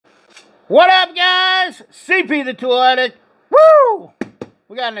What up, guys? CP the Tool Addict. Woo!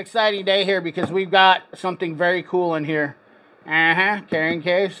 We got an exciting day here because we've got something very cool in here. Carrying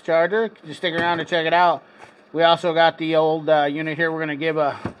case, charger. Just stick around to check it out. We also got the old unit here. We're going to give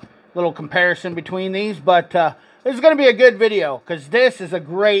a little comparison between these. But this is going to be a good video because this is a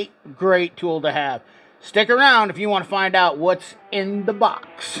great tool to have. Stick around if you want to find out what's in the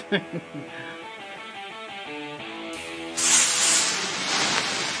box.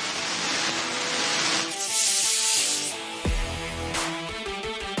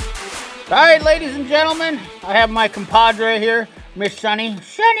 Alright, ladies and gentlemen, I have my compadre here, Miss Sunny.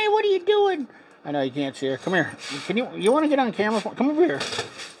 Sunny, what are you doing? I know you can't see her. Come here. You want to get on camera? Come over here.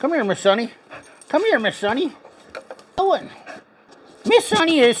 Come here, Miss Sunny. Come here, Miss Sunny. Owen. Miss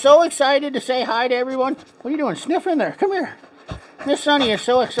Sunny is so excited to say hi to everyone. What are you doing? Sniffing there. Come here. Miss Sunny is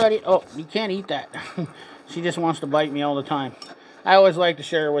so excited. Oh, you can't eat that. She just wants to bite me all the time. I always like to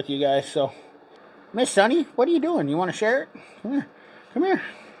share it with you guys, so. Miss Sunny, what are you doing? You want to share it? Come here. Come here.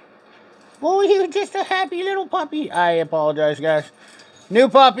 Oh, you're just a happy little puppy. I apologize, guys. New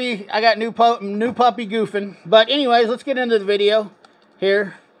puppy. I got new puppy goofing. But anyways, let's get into the video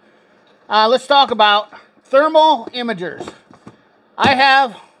here. Let's talk about thermal imagers. I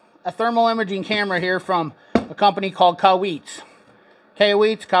have a thermal imaging camera here from a company called KAIWEETS.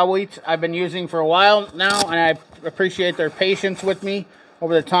 KAIWEETS. I've been using for a while now, and I appreciate their patience with me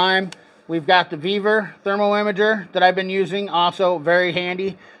over the time. We've got the Viver thermal imager that I've been using, also very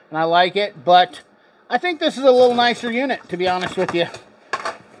handy. And I like it, but I think this is a little nicer unit, to be honest with you.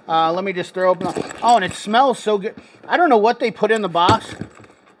 Let me just throw open. Oh, and it smells so good. I don't know what they put in the box,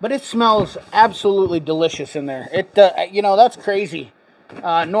 but it smells absolutely delicious in there. It, you know, that's crazy.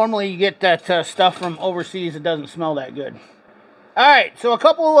 Normally you get that stuff from overseas. It doesn't smell that good. All right, so a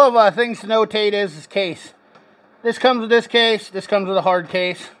couple of things to notate is this case. This comes with this case. This comes with a hard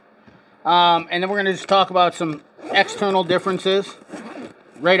case. And then we're going to just talk about some external differences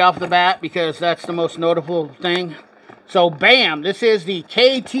right off the bat, because that's the most notable thing. So, bam! This is the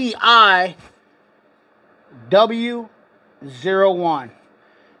KTI W01.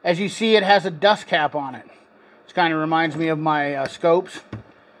 As you see, it has a dust cap on it. This kind of reminds me of my scopes.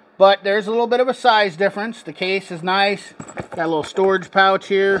 But there's a little bit of a size difference. The case is nice. Got a little storage pouch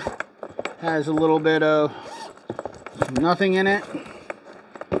here. Has a little bit of nothing in it.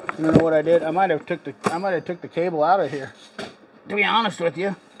 I don't know what I did. I might have took the cable out of here. To be honest with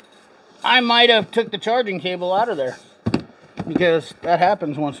you, I might have took the charging cable out of there, because that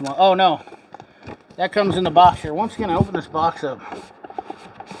happens once in a while. Oh no, that comes in the box here. Once again, I open this box up.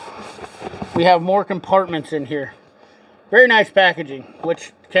 We have more compartments in here. Very nice packaging,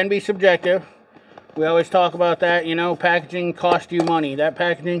 which can be subjective. We always talk about that, you know, packaging costs you money. That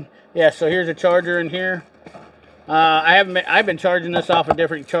packaging, yeah, so here's a charger in here. I've been charging this off a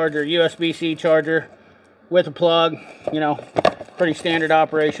different charger, USB-C charger with a plug, you know. Pretty standard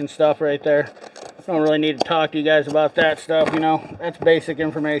operation stuff right there. Don't really need to talk to you guys about that stuff, you know. That's basic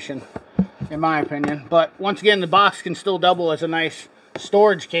information, in my opinion. But once again, the box can still double as a nice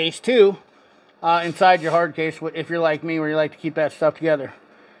storage case, too, inside your hard case, if you're like me, where you like to keep that stuff together.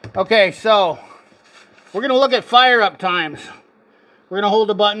 Okay, so we're going to look at fire up times. We're going to hold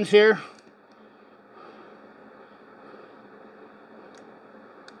the buttons here.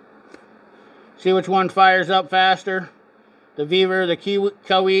 See which one fires up faster. The Viver, the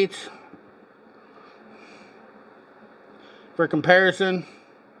KAIWEETS. For comparison,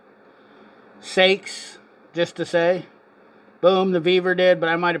 sakes, just to say. Boom, the Viver did, but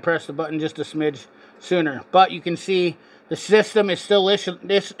I might have pressed the button just a smidge sooner. But you can see the system is still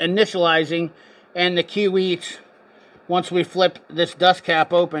initializing, and the KAIWEETS, once we flip this dust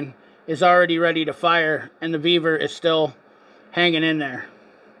cap open, is already ready to fire, and the Viver is still hanging in there.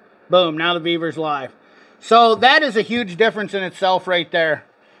 Boom, now the Viver's live. So that is a huge difference in itself right there,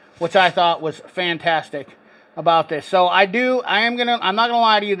 which I thought was fantastic about this. So I'm not gonna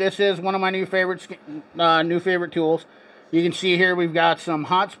lie to you, this is one of my new favorite tools. You can see here we've got some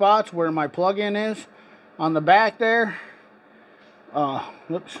hot spots where my plug-in is on the back there.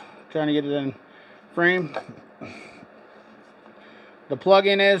 Whoops, trying to get it in frame. The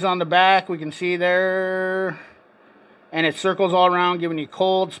plug-in is on the back, we can see there, and it circles all around, giving you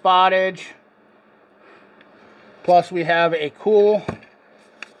cold spottage. Plus we have a cool.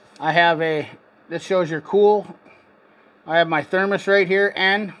 This shows your cool. I have my thermos right here,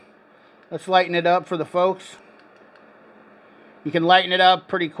 and let's lighten it up for the folks. You can lighten it up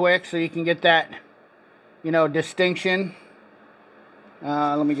pretty quick so you can get that, you know, distinction.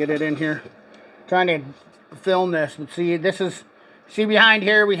 Let me get it in here. Trying to film this, but see, see behind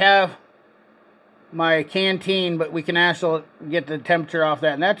here we have my canteen, but we can also get the temperature off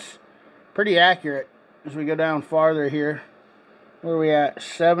that, and that's pretty accurate as we go down farther here. Where are we at?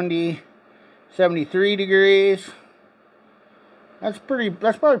 70, 73 degrees. That's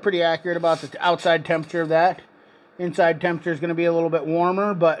probably pretty accurate about the outside temperature of that. Inside temperature is going to be a little bit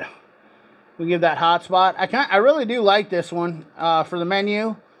warmer, but we give that hot spot. I really do like this one for the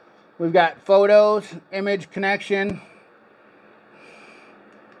menu. We've got photos, image connection,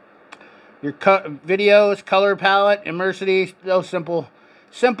 your videos, color palette, immersity, those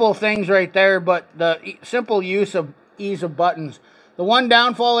simple things right there, but the simple ease of buttons. The one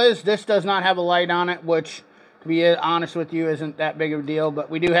downfall is this does not have a light on it, which, to be honest with you, isn't that big of a deal. But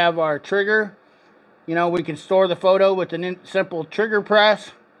we do have our trigger. You know, we can store the photo with a simple trigger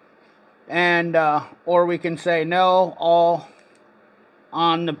press, and or we can say no, all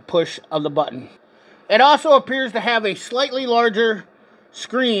on the push of the button. It also appears to have a slightly larger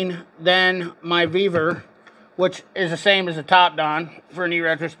screen than my Viver, which is the same as the Top Don for an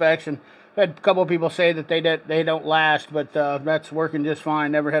e-retrospection. I've had a couple of people say that they don't last, but that's working just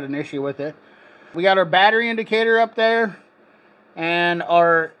fine. Never had an issue with it. We got our battery indicator up there, and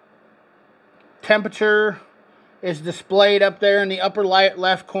our temperature is displayed up there in the upper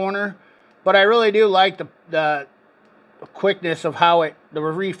left corner. But I really do like the quickness of how the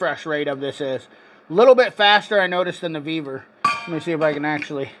refresh rate of this is. A little bit faster, I noticed, than the Viver. Let me see if I can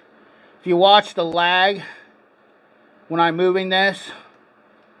actually... If you watch the lag when I'm moving this,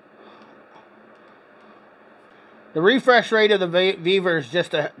 the refresh rate of the Viver is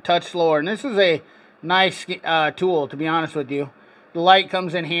just a touch slower. And this is a nice tool, to be honest with you. The light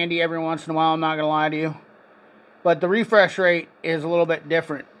comes in handy every once in a while, I'm not going to lie to you. But the refresh rate is a little bit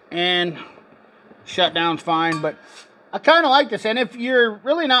different. And shutdown's fine, but I kind of like this. And if you're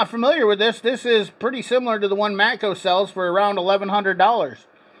really not familiar with this, this is pretty similar to the one Matco sells for around $1,100.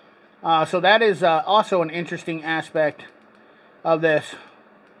 So that is also an interesting aspect of this.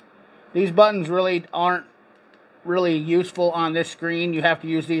 These buttons really aren't really useful on this screen. You have to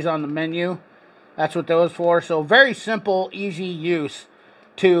use these on the menu. That's what those for. So very simple, easy use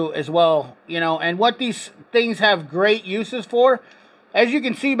too as well. You know, and what these things have great uses for, as you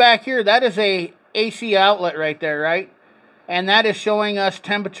can see back here, that is a AC outlet right there, right? And that is showing us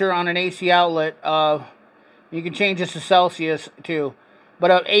temperature on an AC outlet of, you can change this to Celsius too,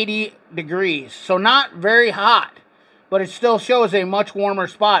 but of 80 degrees. So not very hot, but it still shows a much warmer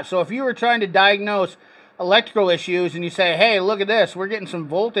spot. So if you were trying to diagnose electrical issues and you say, hey, look at this, we're getting some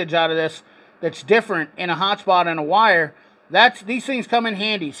voltage out of this that's different in a hotspot and a wire, these things come in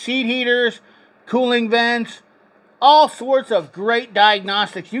handy. Seat heaters, cooling vents, all sorts of great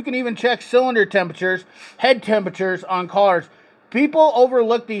diagnostics. You can even check cylinder temperatures, head temperatures on cars. People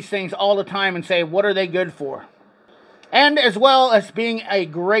overlook these things all the time and say, what are they good for? And as well as being a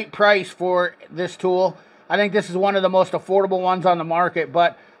great price for this tool, I think this is one of the most affordable ones on the market.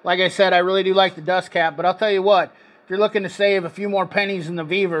 But like I said, I really do like the dust cap. But I'll tell you what, if you're looking to save a few more pennies in the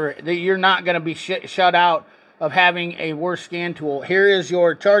Viver, you're not going to be shut out of having a worse scan tool. Here is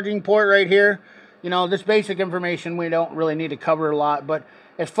your charging port right here. You know, this basic information we don't really need to cover a lot. But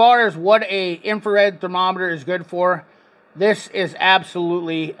as far as what a infrared thermometer is good for, this is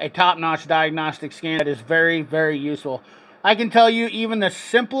absolutely a top-notch diagnostic scan that is very, very useful. I can tell you even the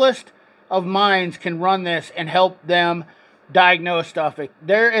simplest of minds can run this and help them diagnose stuff.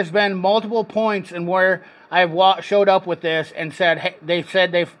 There has been multiple points in where I've showed up with this and said, hey, they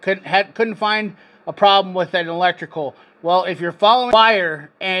couldn't find a problem with an electrical. Well, if you're following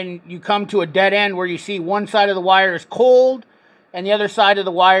wire and you come to a dead end where you see one side of the wire is cold and the other side of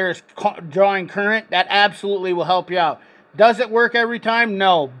the wire is drawing current, that absolutely will help you out. Does it work every time?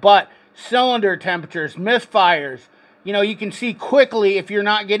 No, but cylinder temperatures, misfires, you know, you can see quickly if you're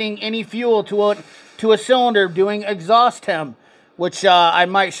not getting any fuel to a cylinder doing exhaust temp, which I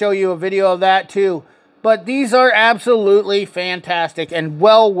might show you a video of that too. But these are absolutely fantastic and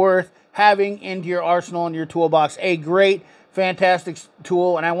well worth having into your arsenal and your toolbox. A great, fantastic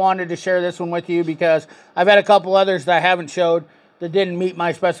tool, and I wanted to share this one with you because I've had a couple others that I haven't showed that didn't meet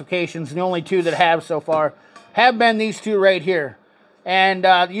my specifications. And the only two that have so far have been these two right here. And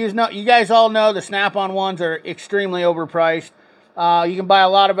you guys all know the Snap-on ones are extremely overpriced. You can buy a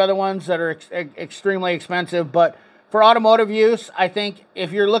lot of other ones that are extremely expensive, but for automotive use, I think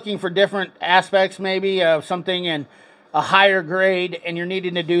if you're looking for different aspects maybe of something in a higher grade and you're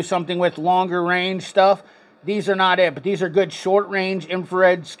needing to do something with longer range stuff, these are not it. But these are good short range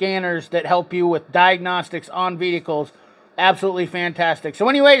infrared scanners that help you with diagnostics on vehicles. Absolutely fantastic. So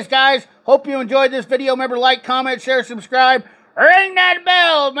anyways, guys, hope you enjoyed this video. Remember, like, comment, share, subscribe, ring that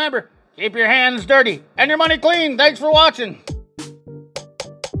bell. Remember, keep your hands dirty and your money clean. Thanks for watching.